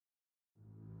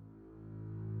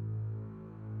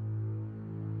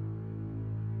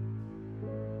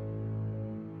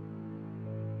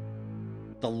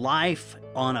The life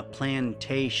on a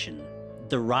plantation,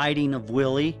 the writing of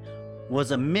Willie, was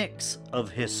a mix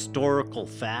of historical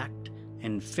fact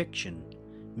and fiction,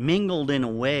 mingled in a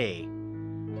way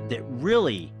that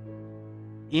really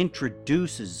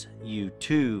introduces you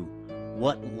to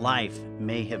what life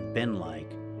may have been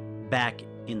like back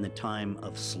in the time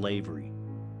of slavery.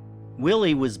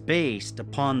 Willie was based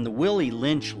upon the Willie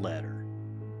Lynch letter.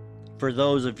 For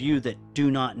those of you that do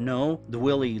not know, the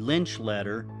Willie Lynch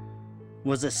letter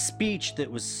was a speech that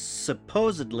was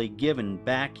supposedly given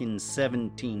back in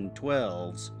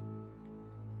 1712s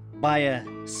by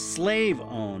a slave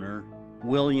owner,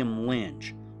 William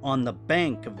Lynch, on the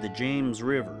bank of the James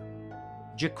River.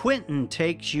 Jaquinton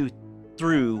takes you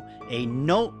through a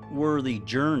noteworthy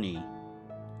journey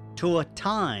to a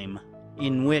time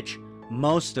in which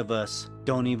most of us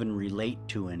don't even relate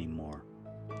to anymore.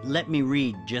 Let me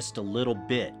read just a little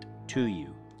bit to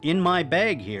you. In my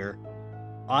bag here,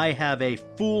 I have a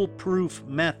foolproof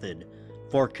method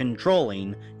for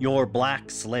controlling your black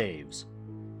slaves.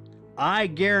 I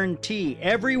guarantee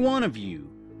every one of you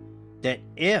that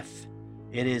if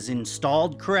it is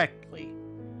installed correctly,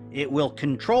 it will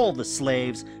control the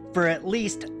slaves for at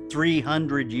least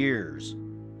 300 years.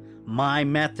 My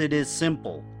method is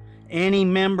simple. Any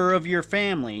member of your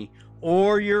family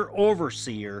or your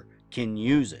overseer can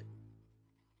use it.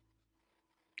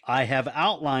 I have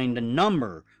outlined a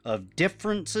number of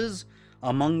differences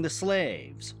among the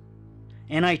slaves,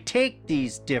 and I take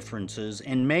these differences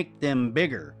and make them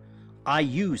bigger. I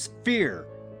use fear,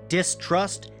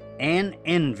 distrust, and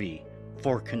envy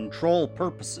for control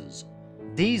purposes.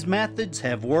 These methods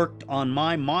have worked on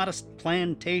my modest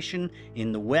plantation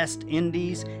in the West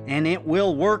Indies, and it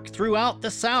will work throughout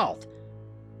the South.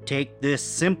 Take this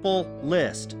simple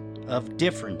list of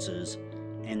differences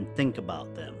and think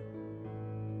about them.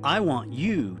 I want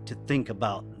you to think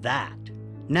about that.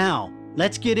 Now,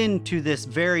 let's get into this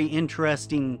very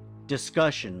interesting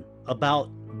discussion about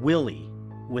Willie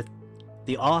with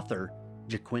the author,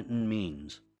 Jaquinton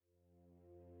Means.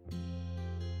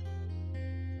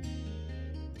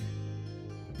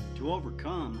 To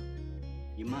overcome,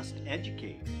 you must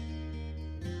educate.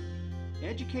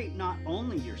 Educate not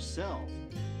only yourself,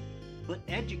 but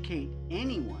educate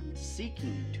anyone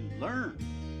seeking to learn.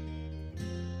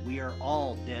 We are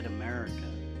all dead America.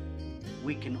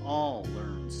 We can all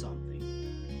learn something.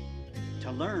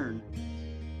 To learn,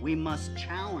 we must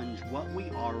challenge what we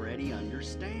already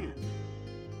understand.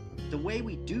 The way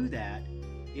we do that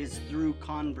is through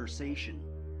conversation.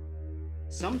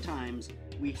 Sometimes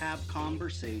we have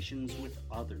conversations with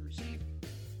others.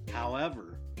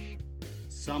 However,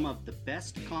 some of the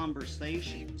best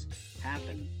conversations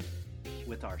happen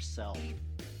with ourselves.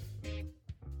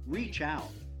 Reach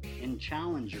out and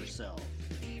challenge yourself.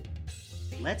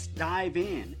 Let's dive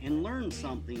in and learn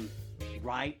something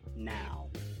right now.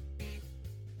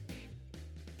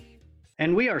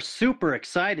 And we are super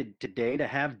excited today to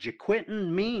have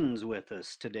Jaquinton Means with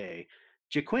us today.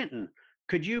 Jaquinton,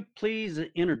 could you please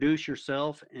introduce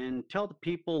yourself and tell the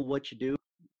people what you do?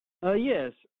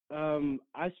 Yes.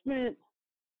 I spent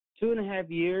 2.5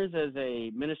 years as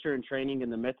a minister in training in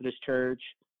the Methodist Church,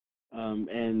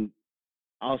 and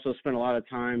I also spent a lot of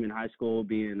time in high school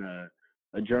being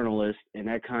a journalist, and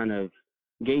that kind of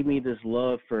gave me this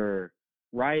love for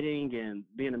writing, and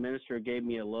being a minister gave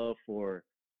me a love for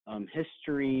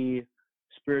history,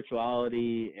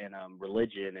 spirituality, and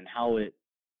religion, and how it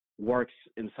works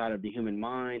inside of the human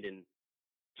mind, and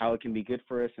how it can be good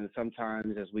for us, and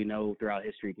sometimes, as we know, throughout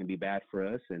history, it can be bad for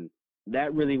us. And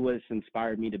that really was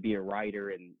inspired me to be a writer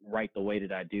and write the way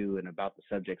that I do and about the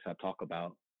subjects I talk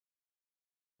about.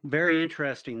 Very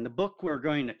interesting. The book we're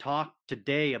going to talk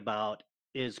today about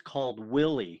is called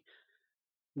Willie.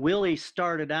 Willie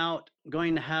started out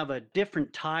going to have a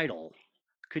different title.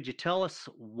 Could you tell us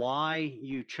why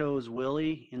you chose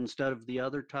Willie instead of the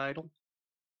other title?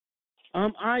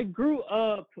 I grew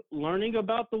up learning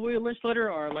about the Willie Lynch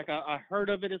letter, or like I heard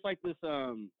of it. It's like this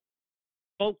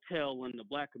folk tale in the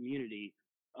Black community.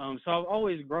 So I've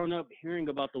always grown up hearing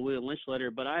about the Willie Lynch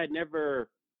letter, but I had never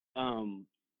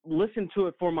listened to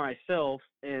it for myself.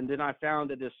 And then I found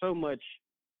that there's so much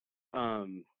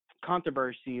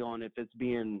controversy on if it's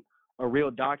being a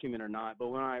real document or not. But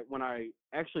when I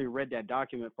actually read that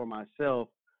document for myself,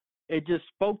 it just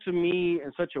spoke to me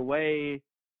in such a way.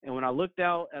 And when I looked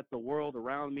out at the world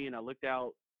around me and I looked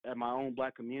out at my own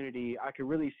Black community, I could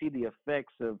really see the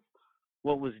effects of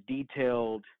what was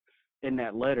detailed in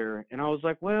that letter. And I was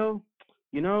like, well,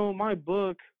 my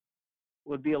book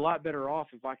would be a lot better off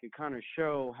if I could kind of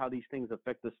show how these things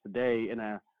affect us today in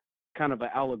a kind of an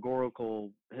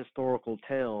allegorical, historical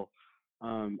tale.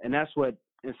 And that's what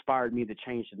inspired me to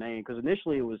change the name, because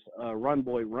initially it was Run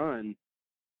Boy Run,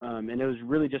 and it was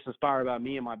really just inspired by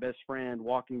me and my best friend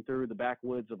walking through the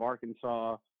backwoods of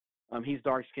Arkansas. He's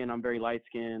dark skinned, I'm very light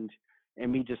skinned,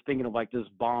 and me just thinking of like this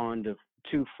bond of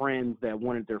two friends that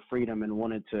wanted their freedom and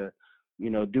wanted to,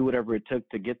 do whatever it took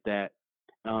to get that.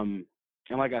 And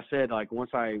like I said, like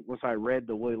once I read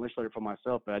the Willie Lynch letter for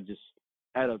myself, I just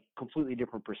had a completely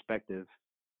different perspective.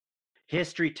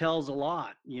 History tells a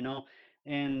lot,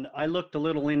 and I looked a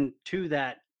little into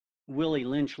that Willie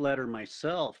Lynch letter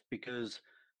myself because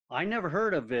I never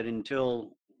heard of it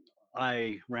until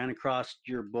I ran across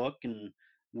your book and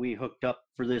we hooked up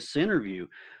for this interview.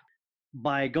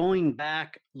 By going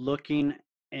back, looking,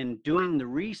 and doing the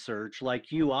research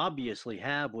like you obviously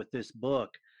have with this book,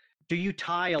 do you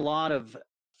tie a lot of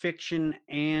fiction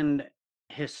and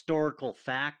historical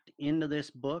fact into this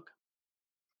book?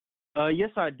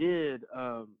 Yes, I did.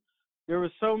 There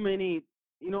was so many.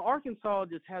 Arkansas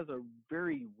just has a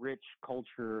very rich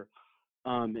culture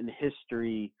and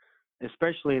history,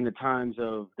 especially in the times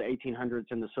of the 1800s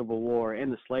and the Civil War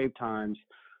and the slave times.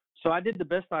 So I did the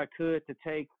best I could to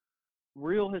take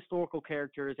real historical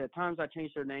characters. At times I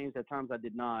changed their names, at times I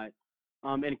did not.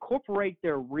 Incorporate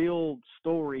their real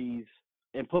stories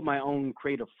and put my own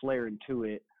creative flair into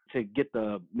it to get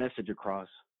the message across.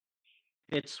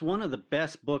 It's one of the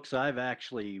best books I've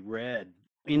actually read.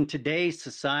 In today's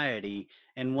society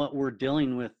and what we're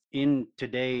dealing with in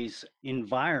today's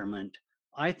environment,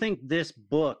 I think this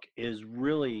book is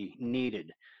really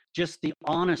needed. Just the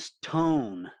honest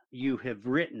tone you have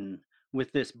written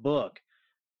with this book,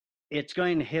 it's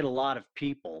going to hit a lot of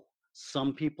people.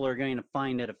 Some people are going to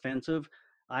find it offensive.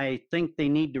 I think they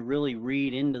need to really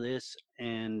read into this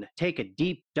and take a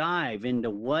deep dive into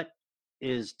what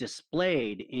is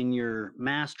displayed in your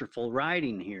masterful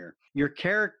writing here. Your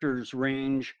characters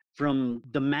range from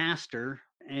the master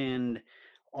and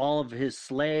all of his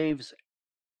slaves.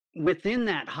 Within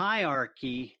that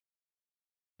hierarchy,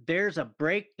 there's a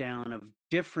breakdown of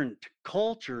different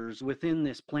cultures within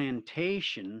this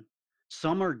plantation.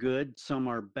 Some are good, some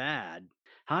are bad.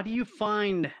 How do you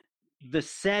find the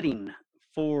setting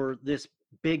for this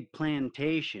big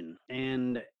plantation?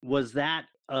 And was that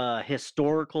a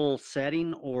historical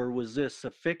setting or was this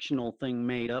a fictional thing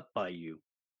made up by you?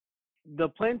 The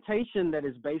plantation that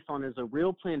is based on is a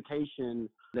real plantation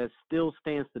that still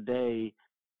stands today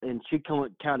in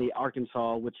Chicot County,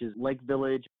 Arkansas, which is Lake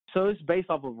Village. So it's based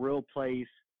off of a real place.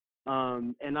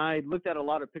 And I looked at a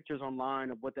lot of pictures online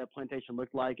of what that plantation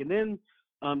looked like. And then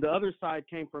the other side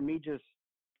came from me just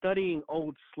studying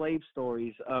old slave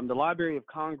stories. The Library of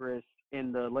Congress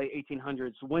in the late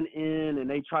 1800s went in and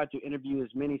they tried to interview as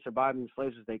many surviving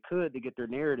slaves as they could to get their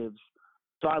narratives.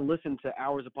 So I listened to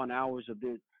hours upon hours of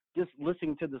this, just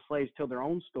listening to the slaves tell their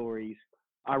own stories.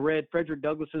 I read Frederick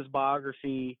Douglass's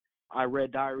biography. I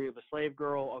read Diary of a Slave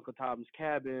Girl, Uncle Tom's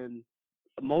Cabin,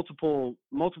 multiple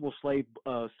slave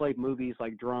movies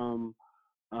like Drum.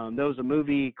 There was a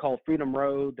movie called Freedom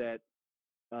Road that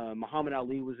Muhammad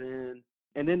Ali was in.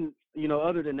 And then,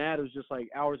 other than that, it was just like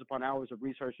hours upon hours of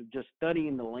research of just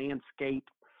studying the landscape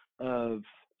of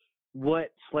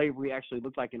what slavery actually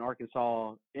looked like in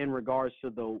Arkansas in regards to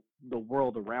the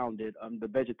world around it, the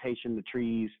vegetation, the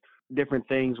trees, different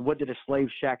things. What did a slave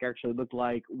shack actually look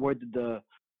like? Where did the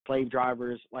slave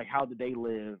drivers, like, how did they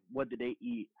live? What did they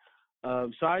eat?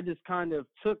 So I just kind of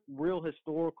took the real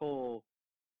historical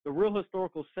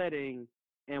setting,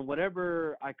 and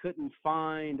whatever I couldn't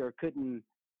find or didn't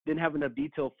have enough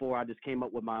detail for, I just came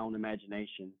up with my own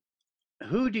imagination.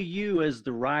 Who do you, as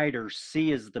the writer,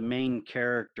 see as the main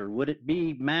character? Would it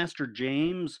be Master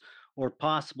James or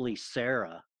possibly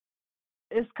Sarah?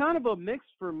 It's kind of a mix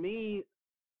for me.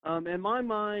 In my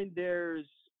mind, there's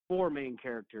four main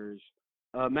characters.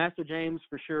 Master James,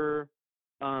 for sure.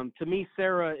 To me,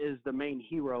 Sarah is the main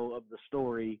hero of the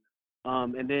story.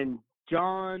 And then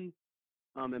John,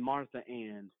 and Martha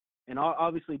Ann. And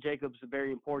obviously, Jacob's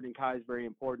very important, Kai is very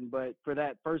important. But for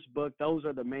that first book, those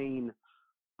are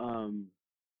um,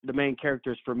 the main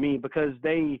characters for me, because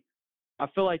I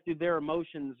feel like through their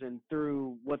emotions and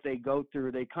through what they go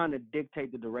through, they kind of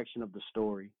dictate the direction of the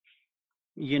story.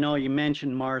 You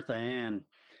mentioned Martha Ann.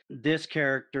 This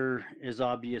character is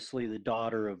obviously the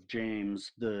daughter of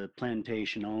James, the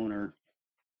plantation owner.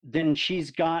 Then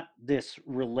she's got this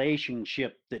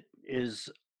relationship that is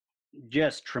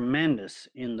just tremendous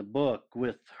in the book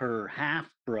with her half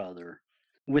brother.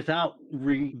 Without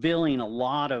revealing a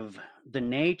lot of the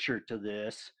nature to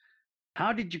this,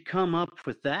 how did you come up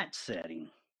with that setting?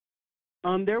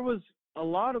 There was a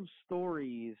lot of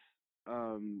stories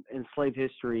in slave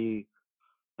history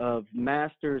of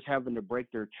masters having to break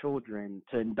their children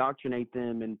to indoctrinate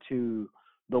them into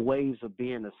the ways of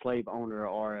being a slave owner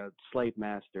or a slave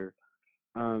master.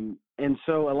 And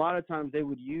so a lot of times they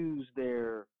would use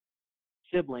their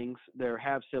siblings, their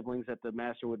half siblings that the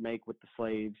master would make with the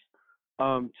slaves,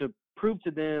 to prove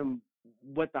to them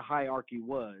what the hierarchy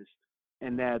was,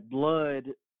 and that blood,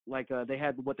 like they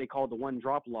had what they called the one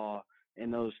drop law in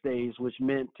those days, which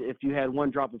meant if you had one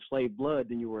drop of slave blood,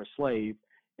 then you were a slave,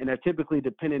 and that typically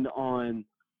depended on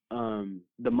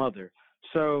the mother.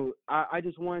 So I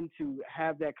just wanted to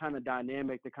have that kind of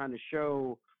dynamic to kind of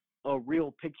show a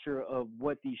real picture of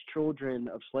what these children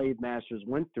of slave masters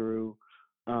went through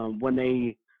when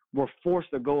they were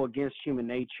forced to go against human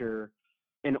nature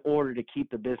in order to keep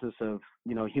the business of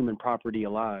human property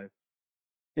alive.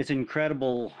 It's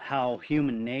incredible how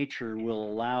human nature will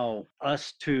allow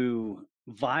us to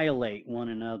violate one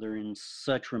another in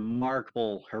such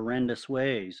remarkable, horrendous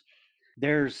ways.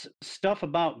 There's stuff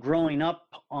about growing up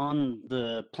on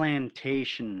the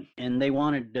plantation, and they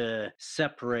wanted to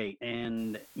separate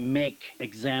and make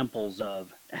examples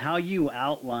of how you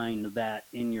outlined that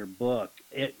in your book.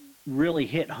 It really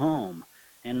hit home.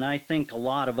 And I think a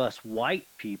lot of us white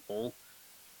people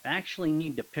actually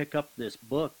need to pick up this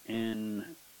book and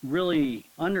really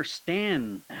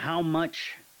understand how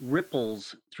much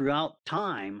ripples throughout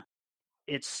time.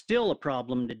 It's still a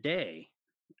problem today,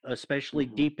 especially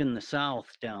Hmm. deep in the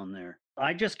South down there.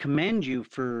 I just commend you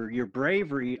for your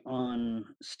bravery on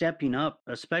stepping up,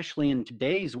 especially in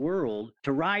today's world,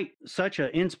 to write such an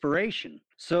inspiration.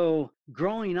 So,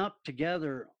 growing up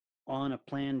together on a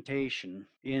plantation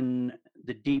in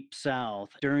the deep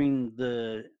South during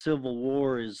the Civil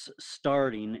War is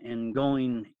starting and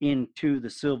going into the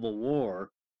Civil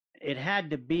War, it had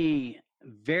to be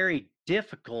very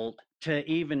difficult to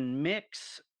even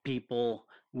mix people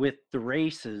with the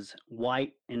races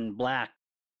white and black.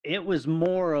 It was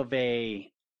more of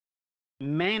a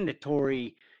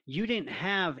mandatory, you didn't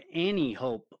have any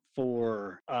hope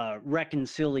for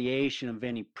reconciliation of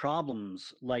any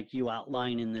problems like you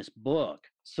outline in this book.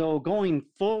 So going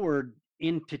forward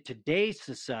into today's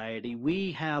society,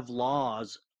 we have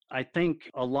laws. I think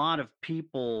a lot of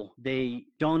people, they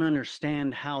don't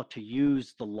understand how to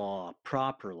use the law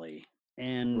properly.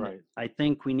 And Right. I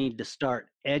think we need to start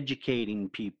educating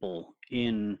people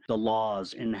in the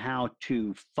laws and how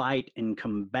to fight and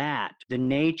combat the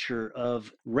nature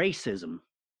of racism.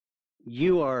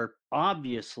 You are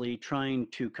obviously trying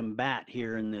to combat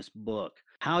here in this book.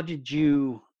 How did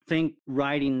you think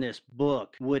writing this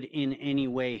book would in any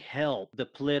way help the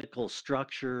political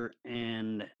structure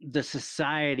and the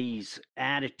society's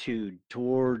attitude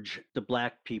towards the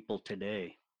black people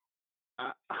today?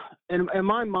 I, in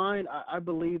my mind, I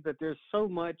believe that there's so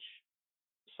much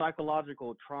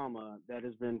psychological trauma that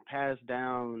has been passed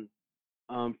down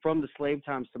from the slave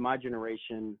times to my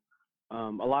generation. A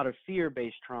lot of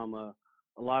fear-based trauma,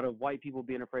 a lot of white people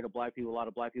being afraid of black people, a lot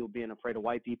of black people being afraid of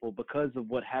white people because of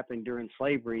what happened during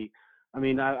slavery. I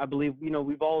mean, I believe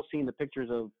we've all seen the pictures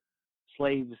of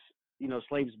slaves,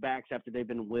 slaves' backs after they've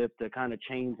been whipped, the kind of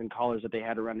chains and collars that they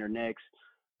had around their necks.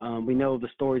 We know the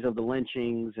stories of the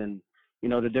lynchings and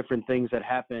the different things that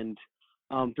happened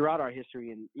throughout our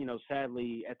history, and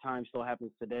sadly at times still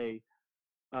happens today.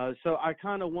 So I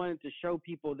kind of wanted to show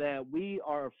people that we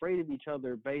are afraid of each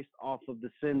other based off of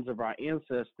the sins of our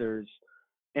ancestors,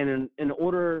 and in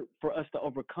order for us to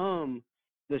overcome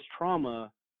this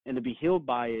trauma and to be healed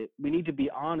by it, we need to be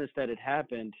honest that it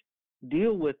happened,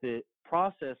 deal with it,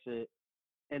 process it,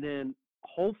 and then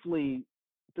hopefully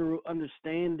through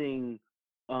understanding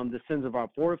the sins of our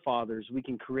forefathers, we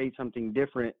can create something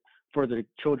different for the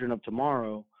children of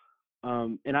tomorrow.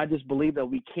 And I just believe that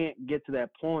we can't get to that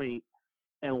point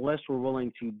unless we're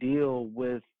willing to deal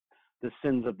with the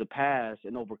sins of the past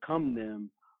and overcome them.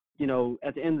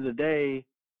 At the end of the day,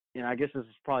 and I guess this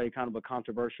is probably kind of a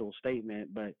controversial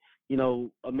statement, but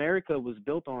America was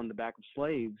built on the back of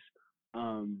slaves,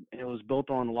 and it was built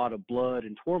on a lot of blood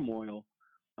and turmoil.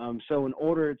 So in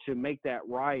order to make that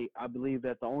right, I believe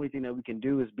that the only thing that we can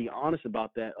do is be honest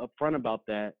about that, upfront about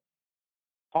that,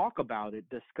 talk about it,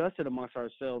 discuss it amongst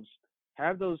ourselves,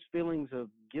 have those feelings of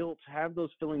guilt, have those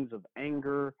feelings of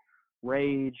anger,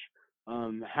 rage,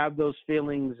 have those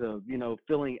feelings of,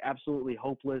 feeling absolutely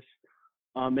hopeless.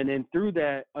 And then through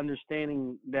that,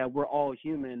 understanding that we're all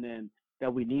human and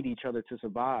that we need each other to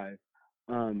survive.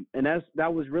 And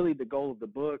that was really the goal of the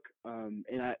book. And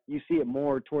you see it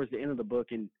more towards the end of the book,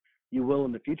 and you will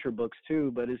in the future books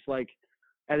too. But it's like,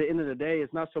 at the end of the day,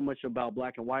 it's not so much about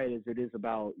black and white as it is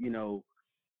about,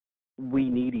 we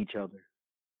need each other.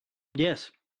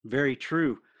 Yes, very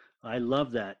true. I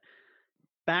love that.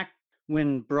 Back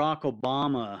when Barack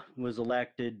Obama was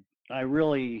elected, I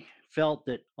really felt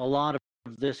that a lot of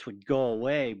this would go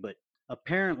away, but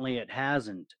apparently it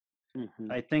hasn't.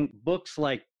 Hmm. I think books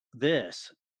like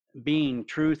this, being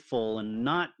truthful and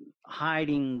not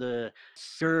hiding the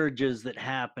scourges that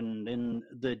happened and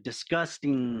the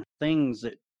disgusting things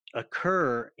that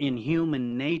occur in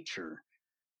human nature,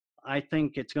 I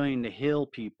think it's going to heal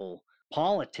people.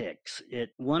 Politics,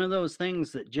 it one of those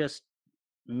things that just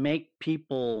make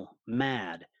people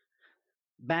mad.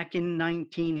 Back in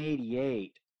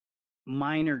 1988,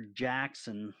 Maynard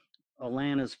Jackson,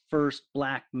 Atlanta's first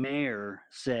black mayor,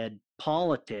 said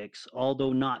politics,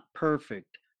 although not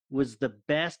perfect, was the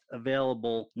best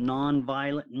available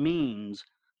nonviolent means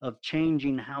of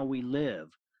changing how we live.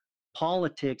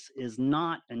 Politics is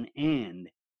not an end,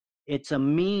 it's a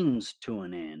means to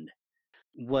an end.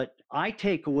 What I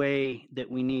take away that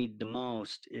we need the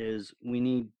most is we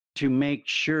need to make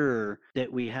sure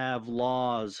that we have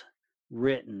laws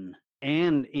written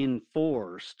and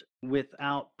enforced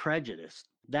without prejudice.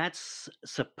 That's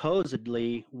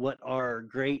supposedly what our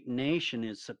great nation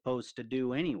is supposed to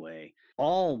do anyway.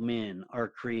 All men are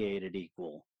created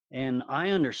equal. And I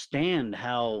understand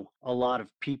how a lot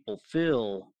of people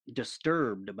feel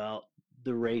disturbed about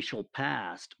the racial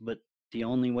past, but the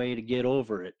only way to get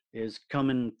over it is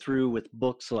coming through with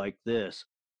books like this.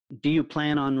 Do you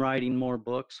plan on writing more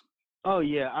books? Oh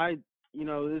yeah,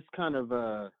 it's kind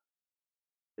of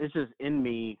it's just in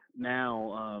me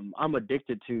now. I'm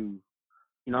addicted to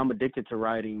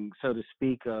writing, so to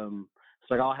speak. It's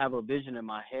like I'll have a vision in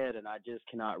my head and I just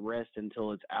cannot rest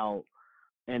until it's out.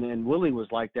 And Willie was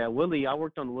like that. I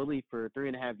worked on Willie for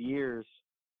 3.5 years,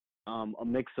 a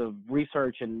mix of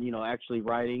research and, actually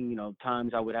writing.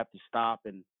 Times I would have to stop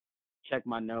and check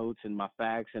my notes and my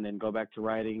facts and then go back to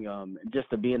writing, just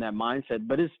to be in that mindset.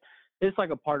 But it's like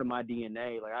a part of my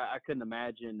DNA. Like I couldn't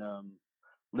imagine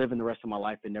living the rest of my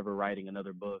life and never writing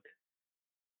another book.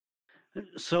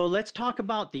 So let's talk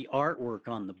about the artwork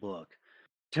on the book.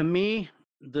 To me,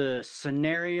 the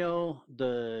scenario,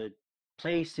 the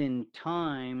place in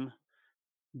time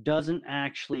doesn't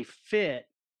actually fit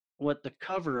what the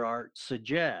cover art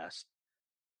suggests.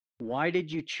 Why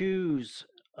did you choose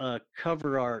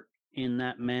cover art in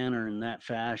that manner, in that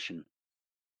fashion?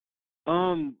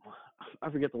 Um, I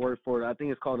forget the word for it. I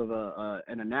think it's called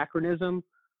an anachronism,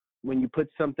 when you put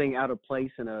something out of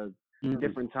place in a Mm.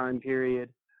 different time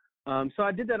period. So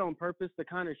I did that on purpose to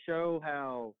kind of show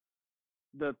how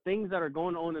the things that are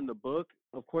going on in the book,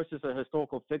 of course, it's a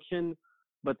historical fiction,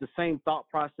 but the same thought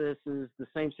processes, the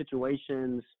same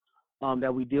situations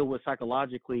that we deal with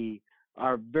psychologically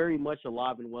are very much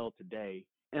alive and well today.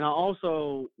 And I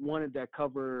also wanted that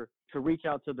cover to reach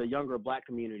out to the younger Black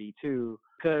community too,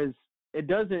 because it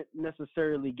doesn't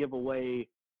necessarily give away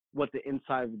what the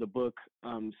inside of the book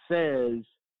says.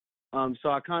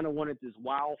 So I kind of wanted this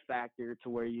wow factor to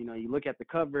where, you look at the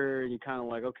cover and you kind of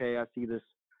like, okay, I see this,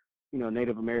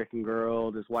 Native American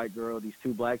girl, this white girl, these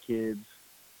two Black kids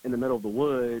in the middle of the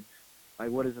woods. Like,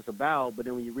 what is this about? But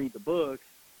then when you read the book,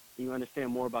 you understand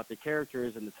more about the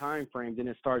characters and the time frames, and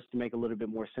it starts to make a little bit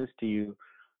more sense to you.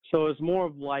 So it's more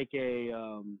of like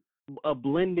a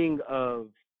blending of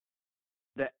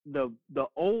the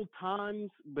old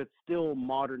times, but still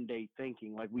modern day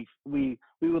thinking. Like we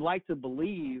would like to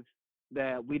believe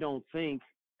that we don't think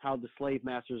how the slave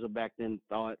masters of back then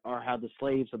thought, or how the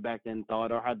slaves of back then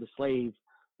thought, or how the slave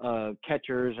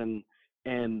catchers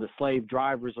and the slave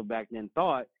drivers of back then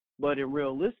thought. But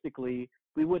realistically,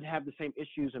 we wouldn't have the same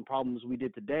issues and problems we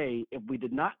did today if we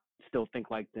did not still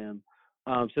think like them.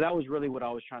 So that was really what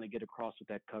I was trying to get across with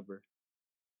that cover.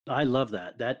 I love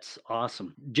that. That's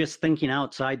awesome. Just thinking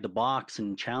outside the box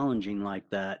and challenging like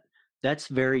that, that's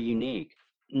very unique.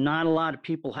 Not a lot of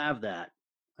people have that,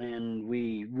 and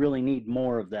we really need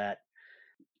more of that.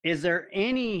 Is there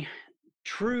any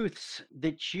truths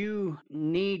that you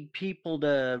need people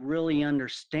to really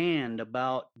understand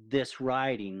about this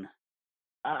writing?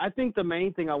 I think the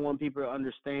main thing I want people to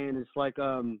understand is like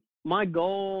my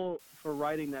goal for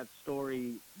writing that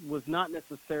story was not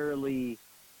necessarily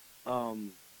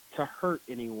um, to hurt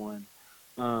anyone.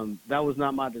 That was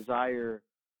not my desire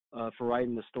for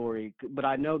writing the story. But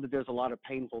I know that there's a lot of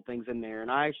painful things in there,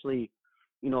 and I actually,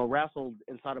 wrestled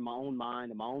inside of my own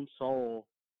mind and my own soul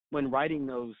when writing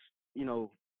those, you know,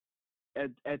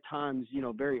 at times,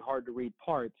 very hard to read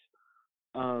parts.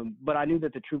 But I knew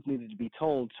that the truth needed to be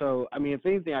told. So, I mean, if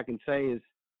anything I can say is,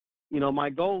 my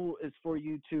goal is for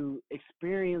you to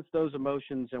experience those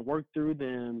emotions and work through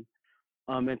them,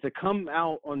 and to come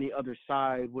out on the other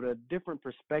side with a different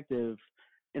perspective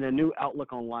and a new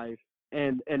outlook on life,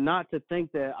 and not to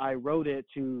think that I wrote it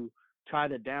to try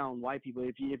to down white people.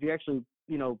 If you actually,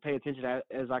 pay attention,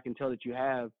 as I can tell that you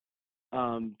have,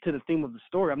 to the theme of the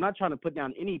story. I'm not trying to put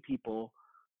down any people.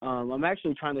 I'm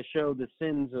actually trying to show the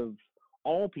sins of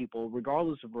all people,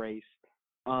 regardless of race.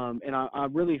 And I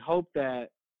really hope that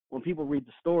when people read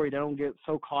the story, they don't get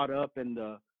so caught up in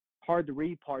the hard to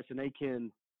read parts, and they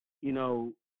can,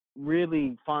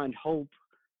 really find hope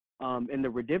in the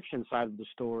redemption side of the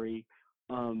story.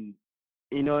 And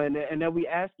then we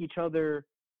ask each other.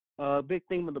 A big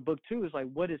theme of the book too is like,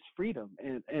 what is freedom?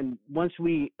 And once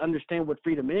we understand what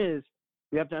freedom is,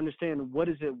 we have to understand what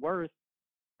is it worth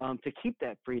to keep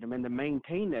that freedom and to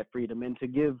maintain that freedom and to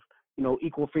give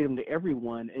equal freedom to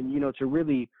everyone, and to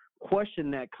really question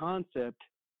that concept,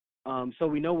 so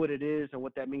we know what it is and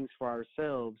what that means for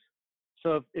ourselves.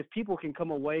 So if people can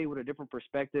come away with a different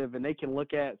perspective and they can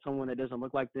look at someone that doesn't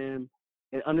look like them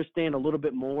and understand a little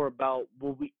bit more about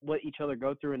what each other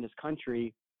go through in this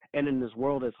country and in this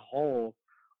world as a whole,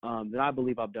 then I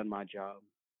believe I've done my job.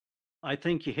 I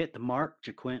think you hit the mark,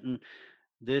 JaQuinton.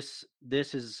 This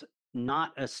is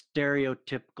not a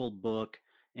stereotypical book,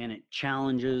 and it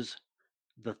challenges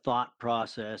the thought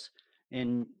process.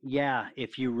 And yeah,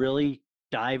 if you really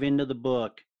dive into the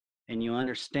book and you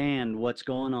understand what's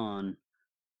going on,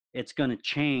 it's going to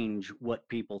change what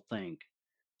people think.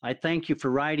 I thank you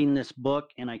for writing this book,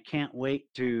 and I can't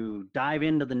wait to dive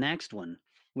into the next one.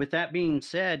 With that being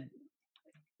said,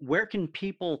 where can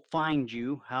people find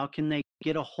you? How can they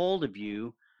get a hold of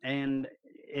you? And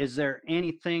is there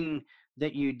anything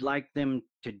that you'd like them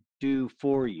to do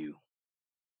for you?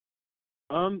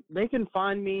 They can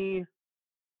find me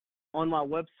on my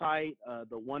website,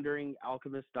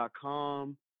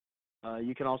 thewanderingalchemist.com.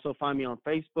 You can also find me on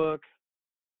Facebook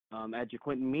at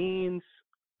JaQuinton Means.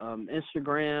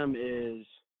 Instagram is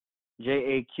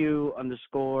JAQ_MEANS,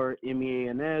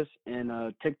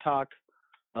 and TikTok,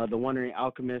 The Wandering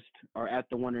Alchemist, or at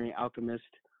The Wandering Alchemist.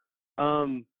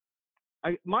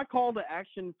 My call to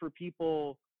action for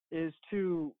people is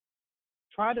to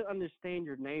try to understand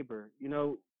your neighbor.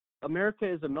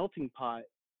 America is a melting pot.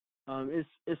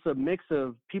 It's a mix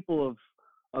of people of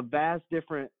a vast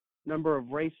different number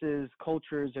of races,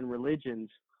 cultures, and religions.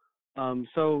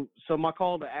 So my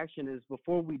call to action is,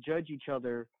 before we judge each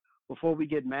other, before we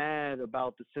get mad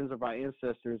about the sins of our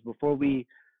ancestors, before we,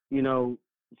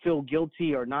 feel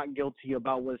guilty or not guilty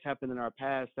about what's happened in our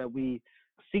past, that we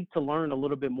seek to learn a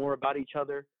little bit more about each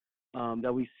other,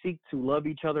 that we seek to love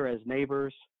each other as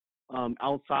neighbors,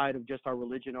 outside of just our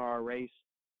religion or our race,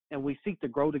 and we seek to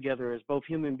grow together as both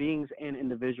human beings and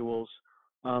individuals,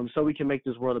 so we can make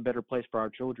this world a better place for our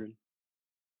children.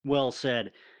 Well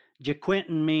said.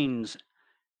 JaQuinton Means,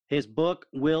 his book,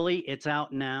 Willie, it's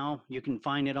out now. You can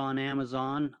find it on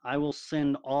Amazon. I will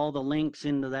send all the links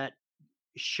into that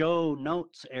show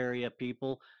notes area,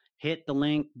 people. Hit the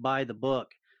link, buy the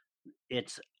book.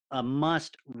 It's a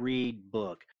must-read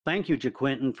book. Thank you,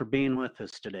 JaQuinton, for being with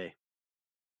us today.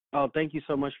 Oh, thank you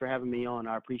so much for having me on.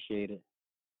 I appreciate it.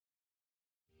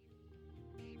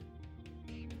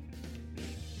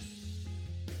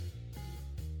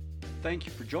 Thank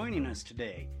you for joining us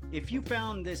today. If you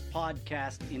found this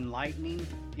podcast enlightening,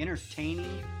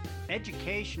 entertaining,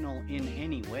 educational in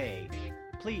any way,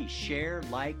 please share,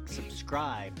 like,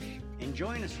 subscribe, and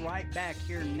join us right back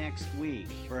here next week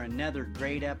for another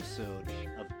great episode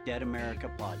of Dead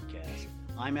America Podcast.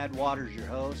 I'm Ed Waters, your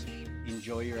host.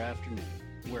 Enjoy your afternoon,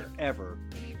 wherever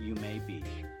you may be.